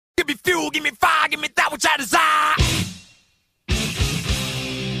me fuel, give me fire, give me that which I desire.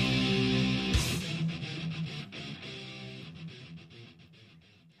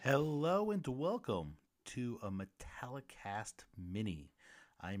 Hello and welcome to a Metallicast Mini.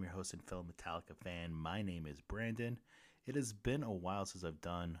 I am your host and fellow Metallica fan. My name is Brandon. It has been a while since I've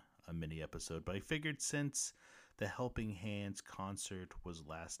done a mini episode, but I figured since the Helping Hands concert was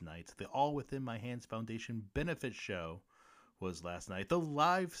last night, the All Within My Hands Foundation benefit show was last night, the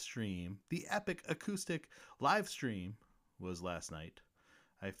live stream, the epic acoustic live stream was last night,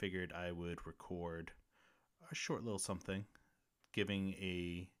 I figured I would record a short little something giving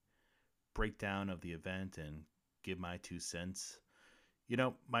a breakdown of the event and give my 2 cents. You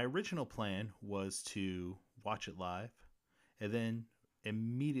know, my original plan was to watch it live and then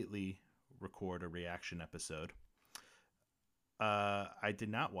immediately record a reaction episode. I did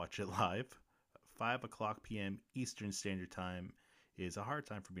not watch it live. 5 o'clock p.m. Eastern Standard Time is a hard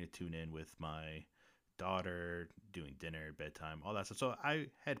time for me to tune in with my daughter, doing dinner, bedtime, all that stuff. So I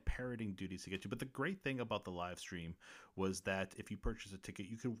had parenting duties to get to. But the great thing about the live stream was that if you purchase a ticket,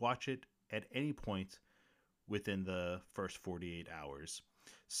 you could watch it at any point within the first 48 hours.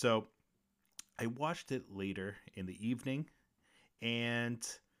 So I watched it later in the evening, and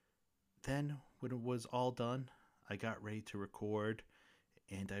then when it was all done, I got ready to record,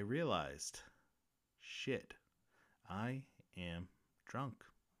 and I realized, shit, I am drunk.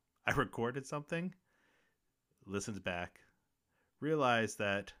 I recorded something, listened back, realized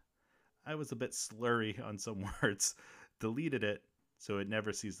that I was a bit slurry on some words, deleted it so it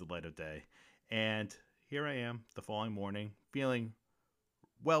never sees the light of day. And here I am the following morning, feeling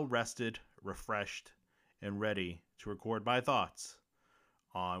well rested, refreshed, and ready to record my thoughts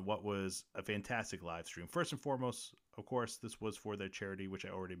on what was a fantastic live stream. First and foremost, of course, this was for their charity, which I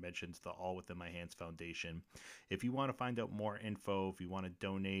already mentioned, the All Within My Hands Foundation. If you want to find out more info, if you want to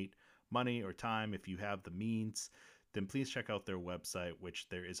donate money or time, if you have the means, then please check out their website, which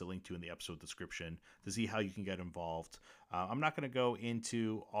there is a link to in the episode description, to see how you can get involved. I'm not going to go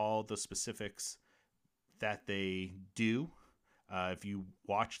into all the specifics that they do. If you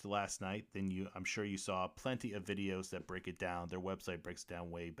watched last night, then I'm sure you saw plenty of videos that break it down. Their website breaks it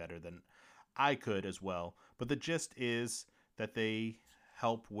down way better than I could as well. But the gist is that they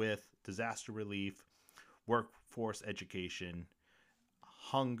help with disaster relief, workforce education,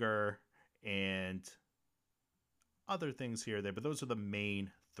 hunger, and other things here or there, but those are the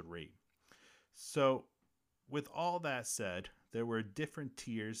main 3. So with all that said, there were different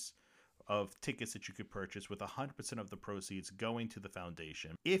tiers of tickets that you could purchase, with 100% of the proceeds going to the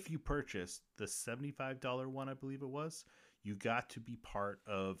foundation. If you purchased the $75 one, I believe it was, you got to be part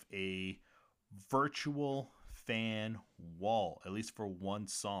of a virtual fan wall, at least for one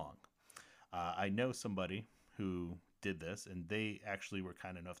song. I know somebody who did this, and they actually were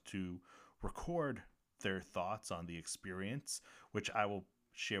kind enough to record their thoughts on the experience, which I will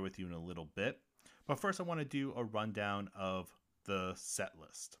share with you in a little bit. But first, I want to do a rundown of the set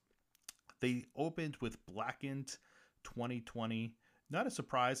list. They opened with Blackened 2020. Not a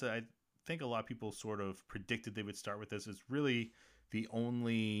surprise. I think a lot of people sort of predicted they would start with this. It's really the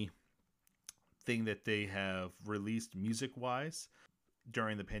only thing that they have released music-wise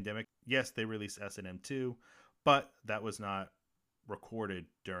during the pandemic. Yes, they released S&M 2, but that was not recorded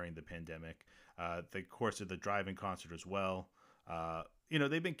during the pandemic. They, of course, did the drive-in concert as well.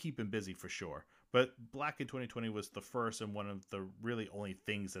 They've been keeping busy for sure. But Blackened 2020 was the first and one of the really only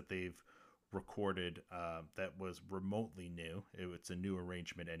things that they've recorded that was remotely new. It's a new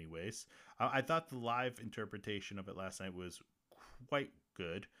arrangement anyways. I thought the live interpretation of it last night was quite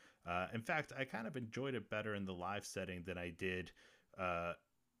good. In fact, I kind of enjoyed it better in the live setting than I did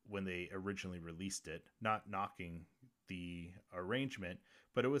when they originally released it. Not knocking the arrangement,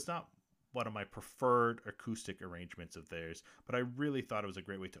 but it was not one of my preferred acoustic arrangements of theirs, but I really thought it was a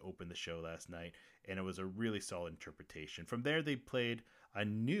great way to open the show last night, and it was a really solid interpretation. From there, they played a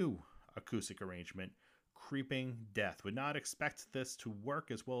new acoustic arrangement, Creeping Death. Would not expect this to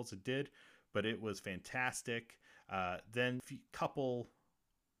work as well as it did, but it was fantastic. Then a couple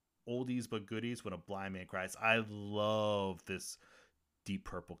oldies but goodies, When a Blind Man Cries. I love this Deep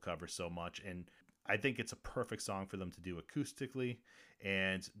Purple cover so much, and I think it's a perfect song for them to do acoustically,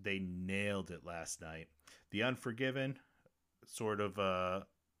 and they nailed it last night. The Unforgiven, sort of a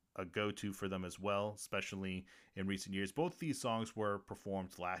go-to for them as well, especially in recent years. Both these songs were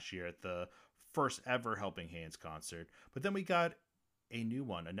performed last year at the first ever Helping Hands concert, but then we got a new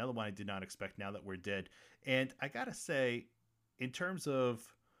one, another one I did not expect, Now That We're Dead. And I gotta say, in terms of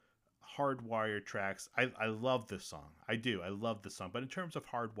Hardwired tracks, I love this song. I do. I love this song. But in terms of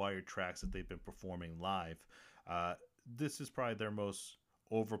Hardwired tracks that they've been performing live, this is probably their most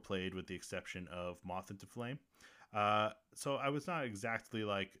overplayed with the exception of Moth into Flame. So I was not exactly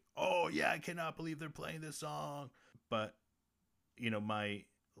like, oh yeah, I cannot believe they're playing this song. But, my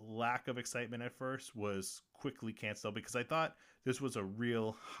lack of excitement at first was quickly canceled because I thought this was a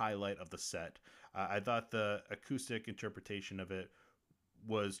real highlight of the set. I thought the acoustic interpretation of it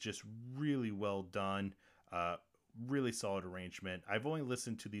was just really well done. Really solid arrangement. I've only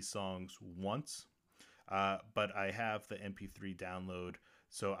listened to these songs once, but I have the MP3 download,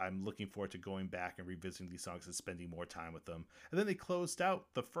 so I'm looking forward to going back and revisiting these songs and spending more time with them. And then they closed out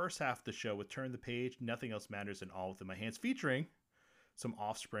the first half of the show with Turn the Page, Nothing Else Matters, and All Within My Hands, featuring some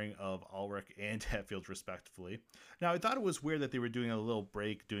offspring of Ulrich and Hetfield, respectively. Now, I thought it was weird that they were doing a little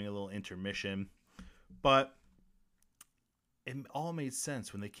break, doing a little intermission, but it all made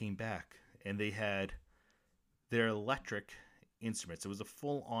sense when they came back and they had their electric instruments. It was a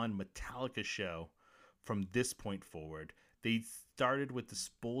full-on Metallica show from this point forward. They started with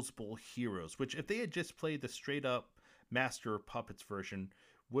Disposable Heroes, which if they had just played the straight-up Master of Puppets version,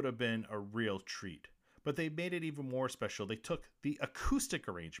 would have been a real treat. But they made it even more special. They took the acoustic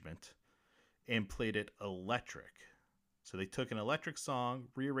arrangement and played it electric. So they took an electric song,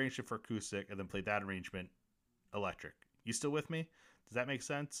 rearranged it for acoustic, and then played that arrangement electric. You still with me? Does that make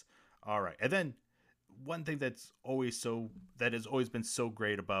sense? All right. And then one thing that has always been so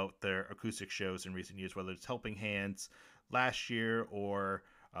great about their acoustic shows in recent years, whether it's Helping Hands last year or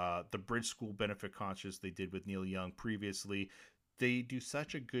the Bridge School benefit concerts they did with Neil Young previously, they do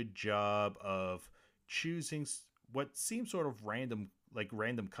such a good job of choosing what seems sort of random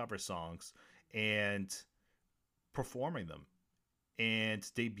cover songs and performing them and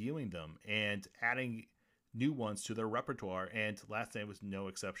debuting them and adding new ones to their repertoire. And last night was no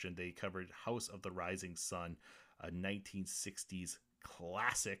exception. They covered House of the Rising Sun, a 1960s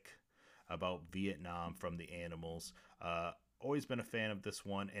classic about Vietnam from the Animals. Always been a fan of this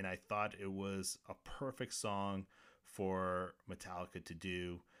one, and I thought it was a perfect song for Metallica to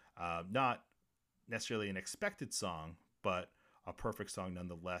do. Not necessarily an expected song, but a perfect song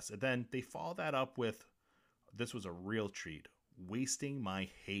nonetheless. And then they follow that up with, this was a real treat, Wasting My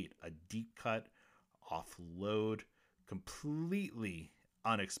Hate, a deep cut offload, completely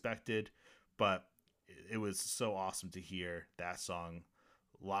unexpected, but it was so awesome to hear that song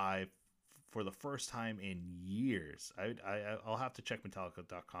live for the first time in years. I'll have to check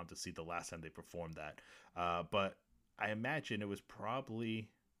Metallica.com to see the last time they performed that, but I imagine it was probably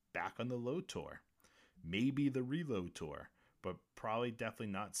back on the Load tour, maybe the Reload tour, but probably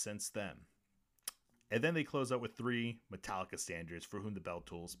definitely not since then. And then they close out with 3 Metallica standards, For Whom the Bell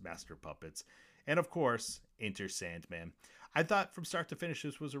Tolls, Master of Puppets, and of course, Enter Sandman. I thought from start to finish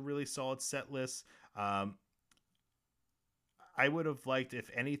this was a really solid set list. I would have liked, if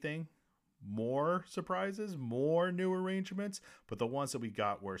anything, more surprises, more new arrangements, but the ones that we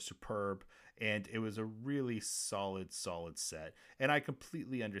got were superb, and it was a really solid set. And I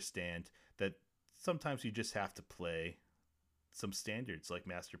completely understand that sometimes you just have to play some standards like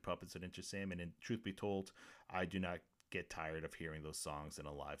Master Puppets and Enter Sandman, and truth be told, I do not get tired of hearing those songs in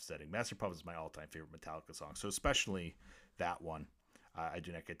a live setting. Master Puppets is my all-time favorite Metallica song, so especially that one, I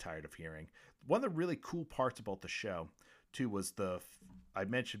do not get tired of hearing. One of the really cool parts about the show, too, was I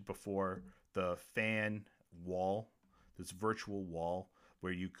mentioned before, the fan wall, this virtual wall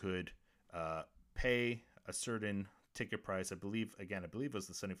where you could pay a certain ticket price. I believe it was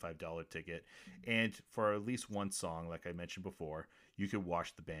the $75 ticket, and for at least one song, like I mentioned before, you could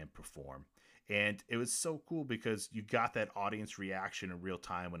watch the band perform. And it was so cool because you got that audience reaction in real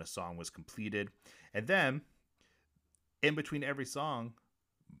time when a song was completed. And then, in between every song,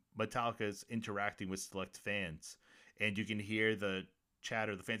 Metallica is interacting with select fans, and you can hear the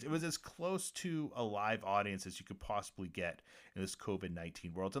chatter of the fans. It was as close to a live audience as you could possibly get in this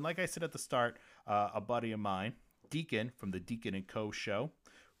COVID-19 world. And like I said at the start, a buddy of mine, Deacon from the Deacon and Co. Show,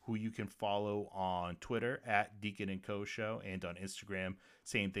 who you can follow on Twitter at Deacon and Co. Show, and on Instagram,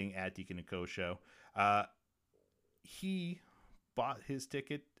 same thing, at Deacon and Co. Show. He bought his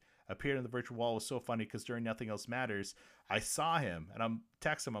ticket, appeared on the virtual wall. It was so funny because during Nothing Else Matters, I saw him, and I'm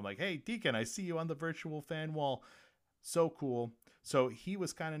texting him. I'm like, hey, Deacon, I see you on the virtual fan wall. So cool. So he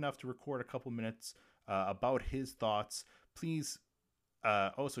was kind enough to record a couple minutes about his thoughts. Please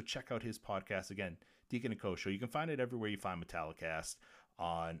also check out his podcast, again, Deacon and Co. Show. You can find it everywhere you find Metallicast,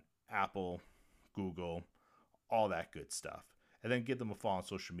 on Apple, Google, all that good stuff. And then give them a follow on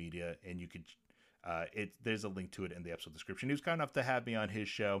social media, and you could there's a link to it in the episode description. He was kind enough to have me on his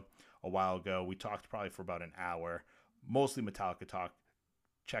show a while ago. We talked probably for about an hour, mostly Metallica talk.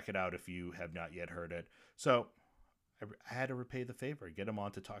 Check it out if you have not yet heard it. So I had to repay the favor, get him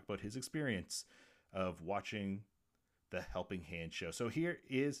on to talk about his experience of watching the Helping Hand Show. So here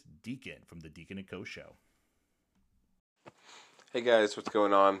is Deacon from the Deacon and Co. Show. Hey guys, what's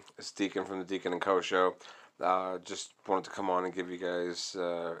going on? It's Deacon from the Deacon and Co. Show. Just wanted to come on and give you guys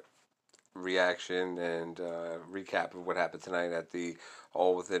reaction and recap of what happened tonight at the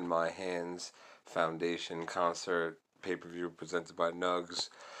All Within My Hands Foundation concert pay-per-view presented by Nugs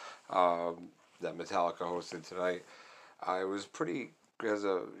that Metallica hosted tonight. I was pretty, as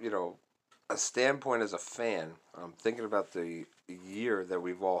a standpoint as a fan, I'm thinking about the year that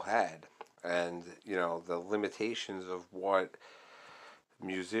we've all had and the limitations of what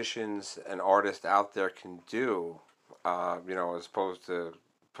musicians and artists out there can do, as opposed to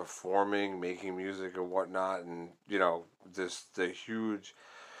performing, making music and whatnot, and the huge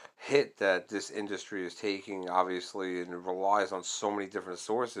hit that this industry is taking, obviously, and it relies on so many different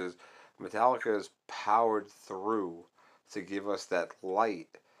sources. Metallica has powered through to give us that light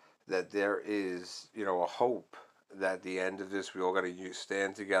that there is, a hope that at the end of this we all got to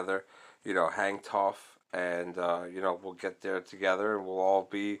stand together, hang tough, and we'll get there together, and we'll all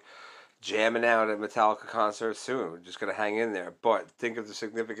be jamming out at Metallica concerts soon. We're just going to hang in there. But think of the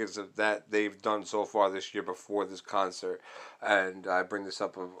significance of that they've done so far this year before this concert. And I bring this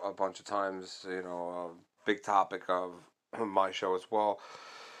up a bunch of times, a big topic of my show as well.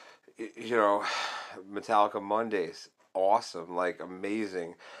 Metallica Mondays, awesome, like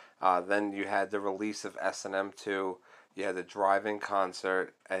amazing. Then you had the release of S&M 2. You had the drive-in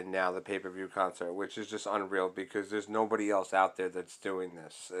concert, and now the pay-per-view concert, which is just unreal because there's nobody else out there that's doing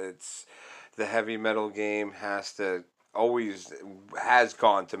this. It's the heavy metal game has gone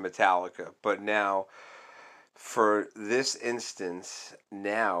to Metallica, but now for this instance,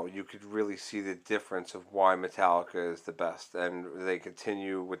 now you could really see the difference of why Metallica is the best, and they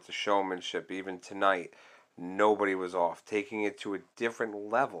continue with the showmanship even tonight. Nobody was off, taking it to a different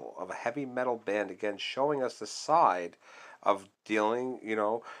level of a heavy metal band, again, showing us the side of dealing,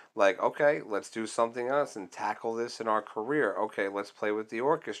 okay, let's do something else and tackle this in our career. Okay, let's play with the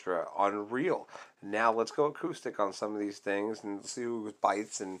orchestra. Unreal. Now let's go acoustic on some of these things and see who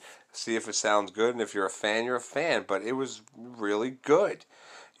bites and see if it sounds good. And if you're a fan, you're a fan. But it was really good.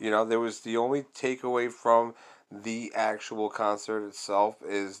 There was the only takeaway from the actual concert itself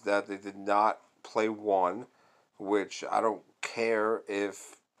is that they did not play one, which I don't care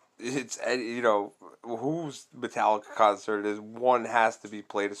if it's, whose Metallica concert it is. One has to be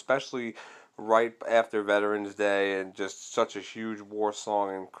played, especially right after Veterans Day and just such a huge war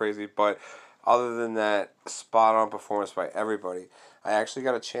song and crazy. But other than that, spot on performance by everybody. I actually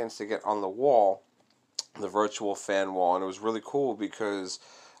got a chance to get on the wall, the virtual fan wall, and it was really cool because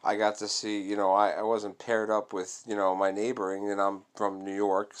I got to see, I wasn't paired up with, my neighboring, and I'm from New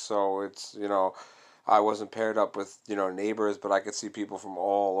York, so it's, I wasn't paired up with, neighbors, but I could see people from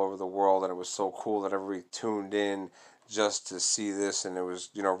all over the world, and it was so cool that everybody tuned in just to see this, and it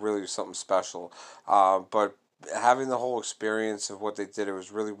was, really something special. But having the whole experience of what they did, it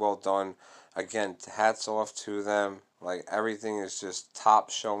was really well done. Again, hats off to them. Like, everything is just top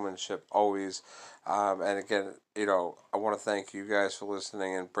showmanship always. And again, I want to thank you guys for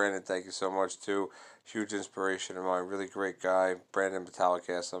listening. And Brandon, thank you so much too. Huge inspiration of mine. Really great guy. Brandon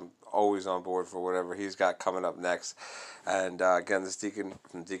Metallicast. I'm always on board for whatever he's got coming up next. And again, this is Deacon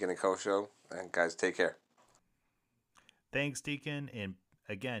from Deacon and Co. Show. And guys, take care. Thanks, Deacon. And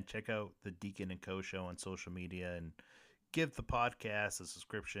again, check out the Deacon and Co. Show on social media and give the podcast a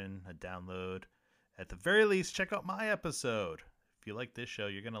subscription, a download. At the very least, check out my episode. If you like this show,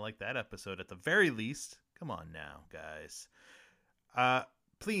 you're going to like that episode at the very least. Come on now, guys.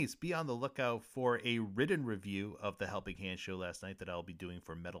 Please be on the lookout for a written review of the Helping Hand show last night that I'll be doing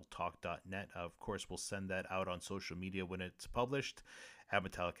for metaltalk.net. Of course, we'll send that out on social media when it's published. At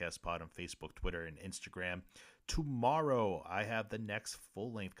Metallicast Pod on Facebook, Twitter, and Instagram. Tomorrow, I have the next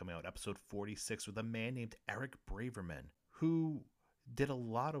full length coming out, episode 46, with a man named Eric Braverman, who did a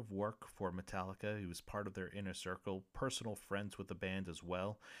lot of work for Metallica. He was part of their inner circle, personal friends with the band as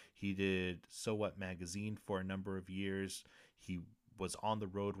well. He did So What Magazine for a number of years. He was on the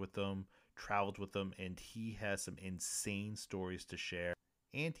road with them, traveled with them, and he has some insane stories to share.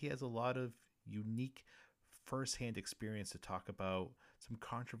 And he has a lot of unique firsthand experience to talk about some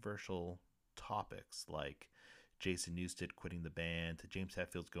controversial topics like Jason Newsted quitting the band, James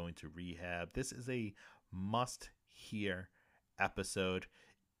Hetfield's going to rehab. This is a must-hear episode.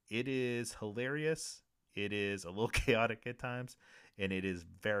 It is hilarious, it is a little chaotic at times, and it is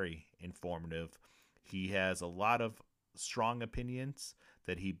very informative. He has a lot of strong opinions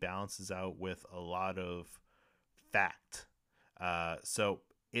that he balances out with a lot of fact. So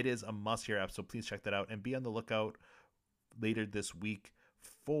it is a must-hear episode. Please check that out and be on the lookout later this week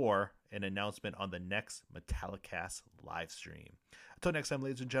for an announcement on the next Metallicast live stream. Until next time,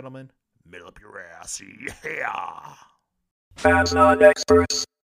 ladies and gentlemen, middle up your ass. Yeah. Fans not experts.